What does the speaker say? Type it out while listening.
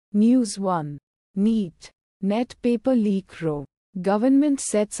News 1. NEET. Net paper leak crore. Government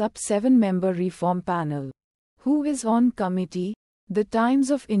sets up 7-member reform panel. Who is on committee? The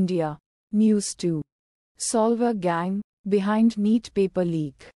Times of India. News 2. Solver gang behind NEET paper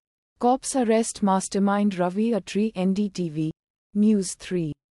leak. Cops arrest Mastermind Ravi Atri NDTV. News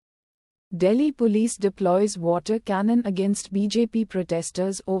 3. Delhi police deploys water cannon against BJP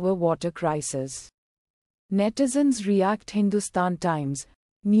protesters over water crisis. Netizens react. Hindustan Times.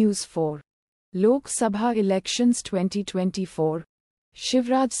 News 4. Lok Sabha Elections 2024.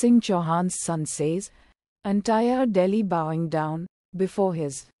 Shivraj Singh Chouhan's son says, entire Delhi bowing down before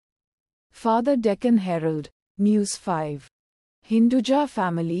his father. Deccan Herald. News 5. Hinduja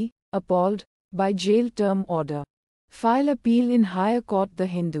family, appalled by jail term order. File appeal in higher court. The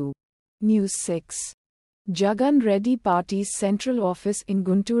Hindu. News 6. Jagan Reddy party's central office in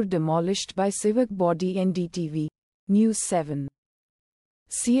Guntur demolished by civic body. NDTV. News 7.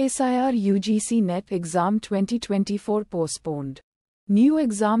 CSIR UGC NET Exam 2024 postponed. New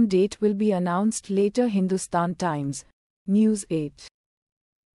exam date will be announced later. Hindustan Times. News 8.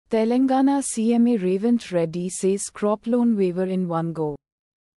 Telangana CMA Revanth Reddy says crop loan waiver in one go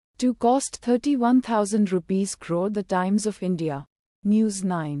to cost 31,000 rupees crore. The Times of India. News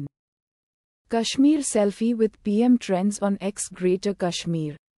 9. Kashmir selfie with PM trends on X. Greater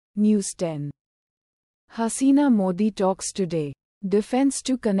Kashmir. News 10. Hasina Modi talks today. Defense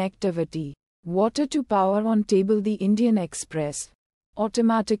to connectivity. Water to power on table. The Indian Express.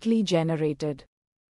 Automatically generated.